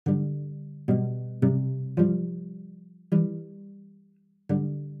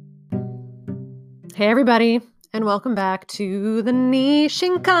Hey, everybody, and welcome back to the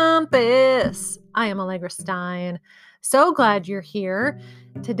Niching Compass. I am Allegra Stein. So glad you're here.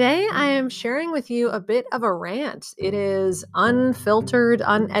 Today, I am sharing with you a bit of a rant. It is unfiltered,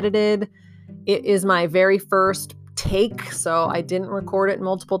 unedited. It is my very first take, so I didn't record it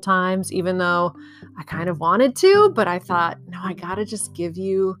multiple times, even though I kind of wanted to, but I thought, no, I gotta just give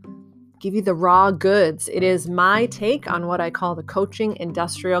you the raw goods. It is my take on what I call the coaching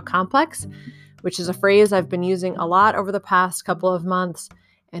industrial complex, which is a phrase I've been using a lot over the past couple of months,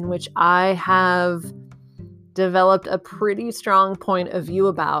 and which I have developed a pretty strong point of view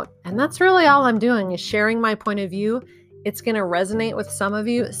about. And that's really all I'm doing, is sharing my point of view. It's going to resonate with some of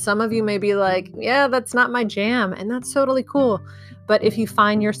you. Some of you may be like, yeah, that's not my jam, and that's totally cool. But if you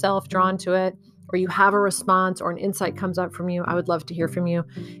find yourself drawn to it, or you have a response or an insight comes up from you, I would love to hear from you.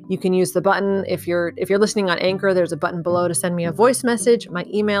 You can use the button. If you're listening on Anchor, there's a button below to send me a voice message. My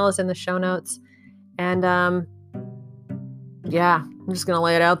email is in the show notes. And yeah, I'm just going to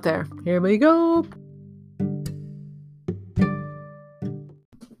lay it out there. Here we go.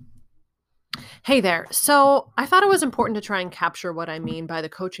 Hey there. So I thought it was important to try and capture what I mean by the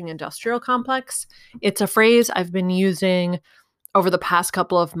coaching industrial complex. It's a phrase I've been using over the past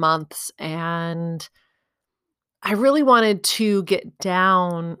couple of months, and I really wanted to get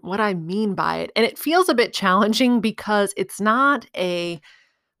down what I mean by it. And it feels a bit challenging because it's not a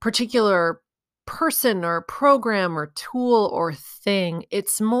particular person or program or tool or thing.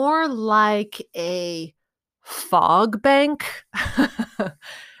 It's more like a fog bank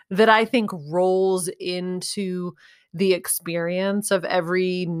that I think rolls into the experience of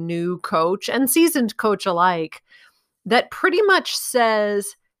every new coach and seasoned coach alike, that pretty much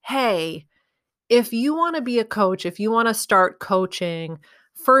says, hey, if you want to be a coach, if you want to start coaching,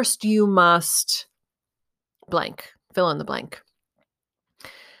 first you must blank, fill in the blank.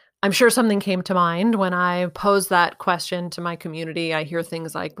 I'm sure something came to mind when I posed that question to my community. I hear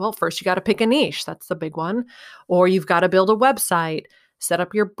things like, well, first you got to pick a niche. That's the big one. Or you've got to build a website, set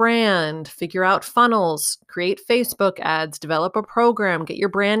up your brand, figure out funnels, create Facebook ads, develop a program, get your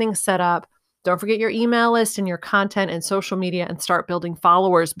branding set up. Don't forget your email list and your content and social media, and start building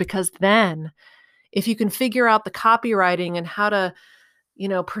followers. Because then if you can figure out the copywriting and how to,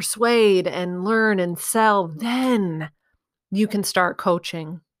 persuade and learn and sell, then you can start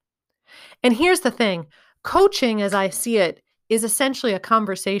coaching. And here's the thing, coaching, as I see it, is essentially a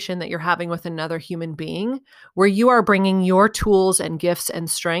conversation that you're having with another human being, where you are bringing your tools and gifts and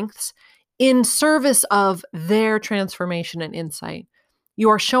strengths in service of their transformation and insight. You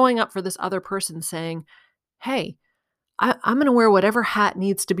are showing up for this other person saying, hey, I'm going to wear whatever hat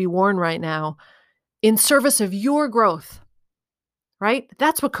needs to be worn right now in service of your growth, right?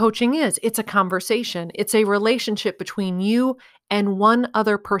 That's what coaching is. It's a conversation. It's a relationship between you and one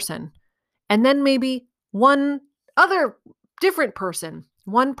other person. And then maybe one other different person,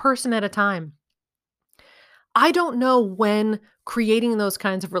 one person at a time. I don't know when creating those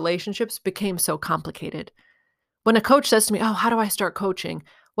kinds of relationships became so complicated. When a coach says to me, oh, how do I start coaching?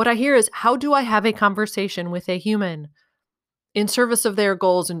 What I hear is, how do I have a conversation with a human in service of their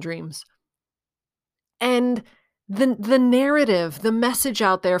goals and dreams? And the narrative, the message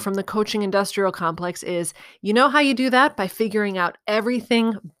out there from the coaching industrial complex is, you know how you do that? By figuring out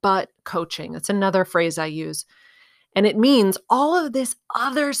everything but coaching. That's another phrase I use. And it means all of this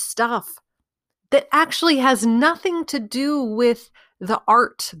other stuff that actually has nothing to do with the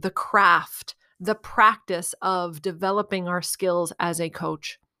art, the craft, the practice of developing our skills as a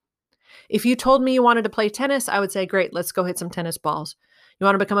coach. If you told me you wanted to play tennis, I would say, great, let's go hit some tennis balls. You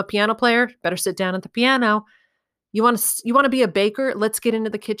want to become a piano player? Better sit down at the piano. You want to be a baker? Let's get into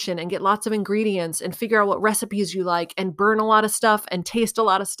the kitchen and get lots of ingredients and figure out what recipes you like and burn a lot of stuff and taste a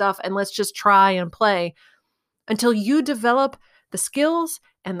lot of stuff, and let's just try and play until you develop the skills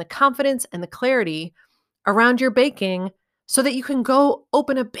and the confidence and the clarity around your baking so that you can go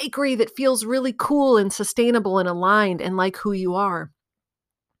open a bakery that feels really cool and sustainable and aligned and like who you are.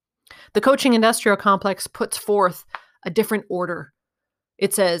 The coaching industrial complex puts forth a different order.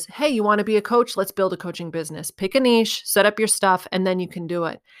 It says, hey, you want to be a coach? Let's build a coaching business. Pick a niche, set up your stuff, and then you can do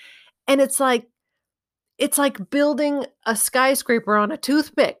it. And it's like building a skyscraper on a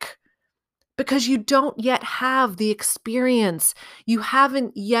toothpick, because you don't yet have the experience. You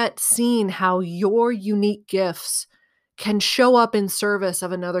haven't yet seen how your unique gifts can show up in service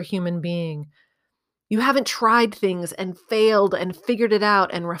of another human being. You haven't tried things and failed and figured it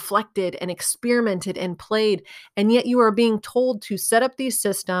out and reflected and experimented and played. And yet you are being told to set up these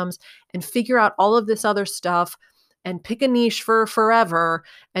systems and figure out all of this other stuff and pick a niche for forever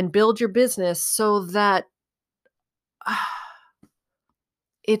and build your business so that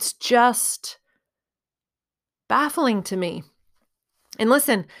it's just baffling to me. And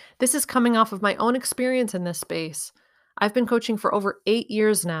listen, this is coming off of my own experience in this space. I've been coaching for over 8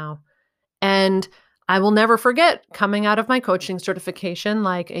 years now. And I will never forget coming out of my coaching certification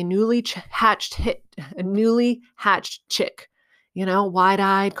like a newly hatched chick,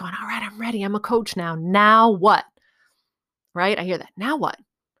 wide-eyed, going, all right, I'm ready. I'm a coach now. Now what? Right? I hear that. Now what?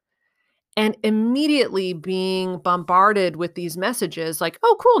 And immediately being bombarded with these messages like,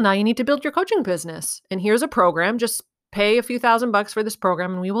 oh, cool. Now you need to build your coaching business. And here's a program. Just pay a few $1,000s for this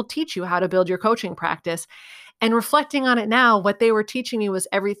program and we will teach you how to build your coaching practice. And reflecting on it now, what they were teaching me was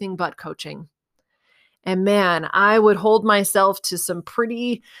everything but coaching. And man, I would hold myself to some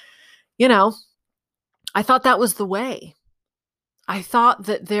pretty, I thought that was the way. I thought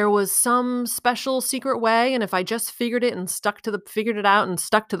that there was some special secret way. And if I just figured it out and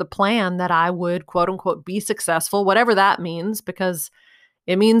stuck to the plan, that I would, quote unquote, be successful, whatever that means, because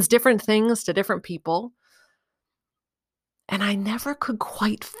it means different things to different people. And I never could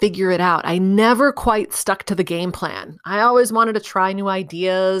quite figure it out. I never quite stuck to the game plan. I always wanted to try new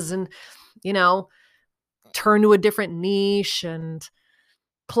ideas and, turn to a different niche and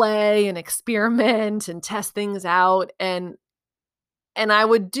play and experiment and test things out. And I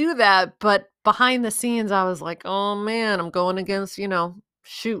would do that. But behind the scenes, I was like, oh man, I'm going against,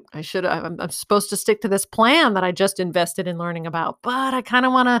 shoot, I'm supposed to stick to this plan that I just invested in learning about. But I kind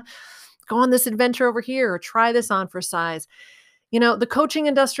of want to go on this adventure over here or try this on for size. The coaching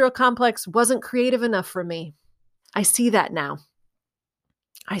industrial complex wasn't creative enough for me. I see that now.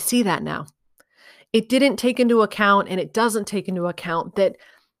 It didn't take into account, and it doesn't take into account, that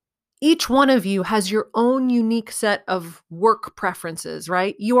each one of you has your own unique set of work preferences,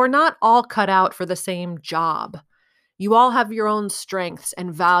 right? You are not all cut out for the same job. You all have your own strengths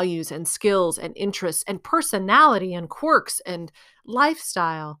and values and skills and interests and personality and quirks and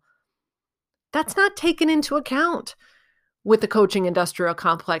lifestyle. That's not taken into account with the coaching industrial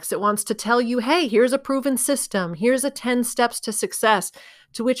complex. It wants to tell you, hey, here's a proven system. Here's a 10 steps to success.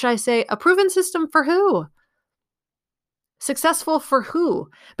 To which I say, a proven system for who? Successful for who?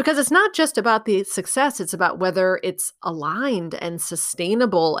 Because it's not just about the success. It's about whether it's aligned and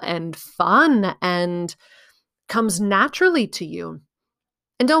sustainable and fun and comes naturally to you.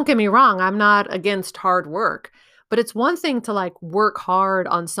 And don't get me wrong, I'm not against hard work, but it's one thing to work hard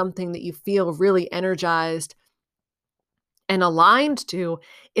on something that you feel really energized and aligned to.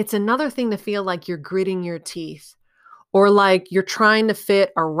 It's another thing to feel like you're gritting your teeth or like you're trying to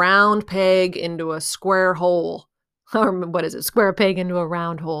fit a round peg into a square hole. Or what is it? Square peg into a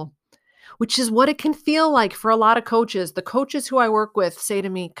round hole, which is what it can feel like for a lot of coaches. The coaches who I work with say to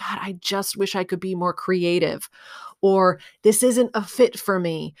me, God, I just wish I could be more creative, or this isn't a fit for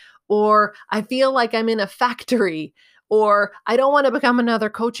me, or I feel like I'm in a factory, or I don't want to become another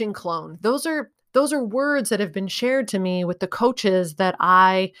coaching clone. Those are words that have been shared to me with the coaches that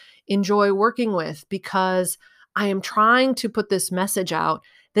I enjoy working with, because I am trying to put this message out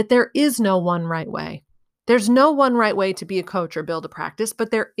that there is no one right way. There's no one right way to be a coach or build a practice,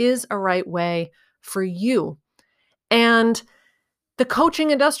 but there is a right way for you. And the coaching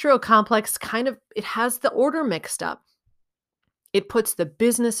industrial complex it has the order mixed up. It puts the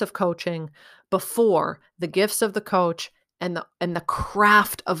business of coaching before the gifts of the coach and the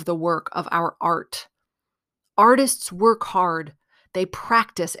craft of the work of our art. Artists work hard. They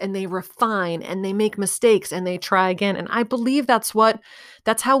practice and they refine and they make mistakes and they try again. And I believe that's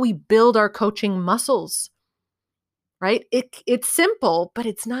how we build our coaching muscles, right? It's simple, but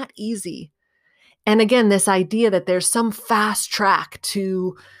it's not easy. And again, this idea that there's some fast track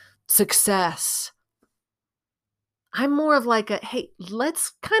to success. I'm more of hey,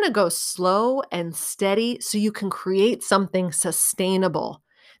 let's kind of go slow and steady so you can create something sustainable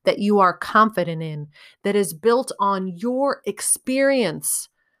that you are confident in, that is built on your experience,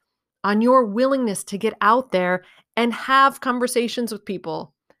 on your willingness to get out there and have conversations with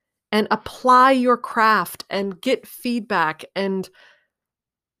people and apply your craft and get feedback and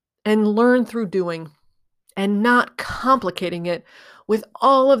learn through doing, and not complicating it with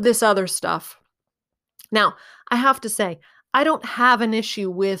all of this other stuff. Now, I have to say, I don't have an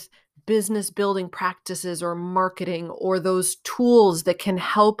issue with business building practices or marketing or those tools that can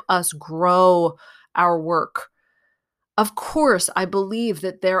help us grow our work. Of course, I believe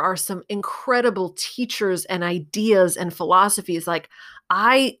that there are some incredible teachers and ideas and philosophies.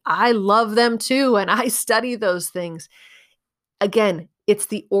 I love them too, and I study those things. Again, it's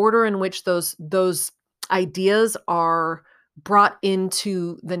the order in which those ideas are brought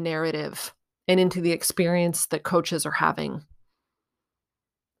into the narrative and into the experience that coaches are having.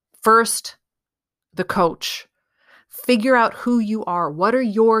 First, the coach. Figure out who you are. What are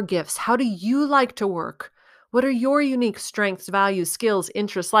your gifts? How do you like to work? What are your unique strengths, values, skills,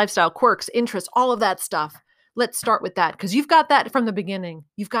 interests, lifestyle, quirks, interests, all of that stuff? Let's start with that because you've got that from the beginning.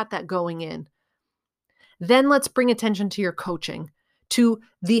 You've got that going in. Then let's bring attention to your coaching, to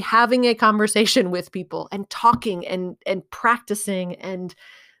the having a conversation with people and talking and practicing and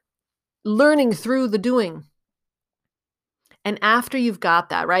learning through the doing. And after you've got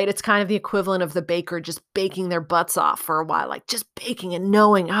that, right, it's kind of the equivalent of the baker just baking their butts off for a while, like just baking and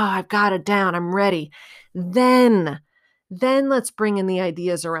knowing, oh, I've got it down, I'm ready. Then let's bring in the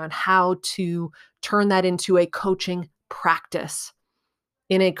ideas around how to turn that into a coaching practice,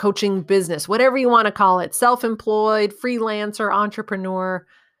 in a coaching business, whatever you want to call it, self-employed, freelancer, entrepreneur.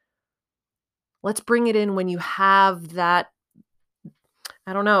 Let's bring it in when you have that,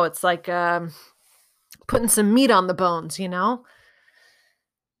 I don't know, it's like putting some meat on the bones, you know?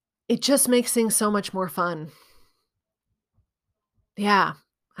 It just makes things so much more fun. Yeah.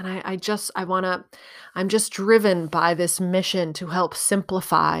 And I'm just driven by this mission to help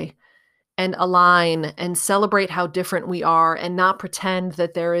simplify and align and celebrate how different we are and not pretend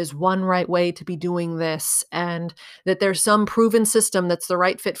that there is one right way to be doing this and that there's some proven system that's the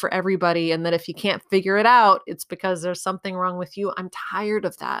right fit for everybody. And that if you can't figure it out, it's because there's something wrong with you. I'm tired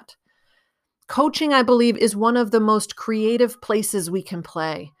of that. Coaching, I believe, is one of the most creative places we can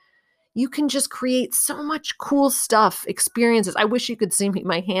play. You can just create so much cool stuff, experiences. I wish you could see me.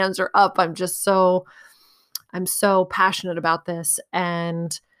 My hands are up. I'm so passionate about this.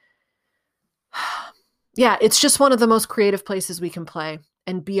 And yeah, it's just one of the most creative places we can play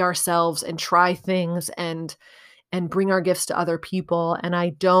and be ourselves and try things and bring our gifts to other people. And I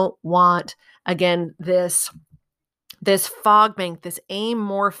don't want, again, this fog bank, this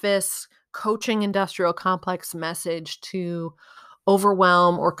amorphous coaching industrial complex message to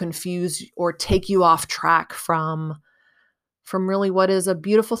overwhelm or confuse or take you off track from really what is a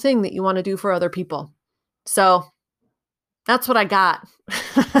beautiful thing that you want to do for other people. So that's what I got.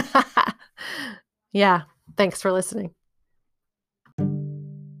 Yeah. Thanks for listening.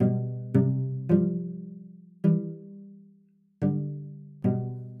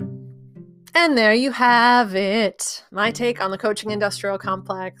 And there you have it. My take on the coaching industrial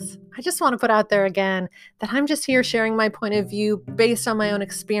complex. I just want to put out there again that I'm just here sharing my point of view based on my own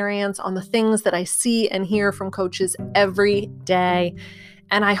experience on the things that I see and hear from coaches every day.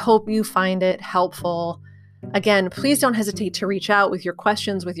 And I hope you find it helpful. Again, please don't hesitate to reach out with your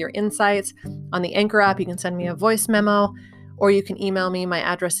questions, with your insights. On the Anchor app, you can send me a voice memo, or you can email me. My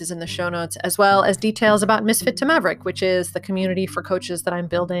address is in the show notes, as well as details about Misfit to Maverick, which is the community for coaches that I'm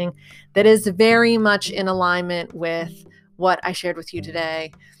building that is very much in alignment with what I shared with you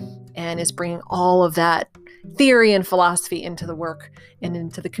today and is bringing all of that theory and philosophy into the work and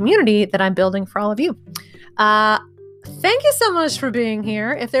into the community that I'm building for all of you. Thank you so much for being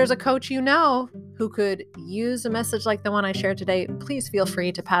here. If there's a coach you know who could use a message like the one I shared today, please feel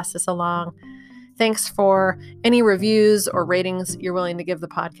free to pass this along. Thanks for any reviews or ratings you're willing to give the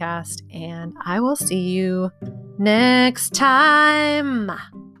podcast, and I will see you next time.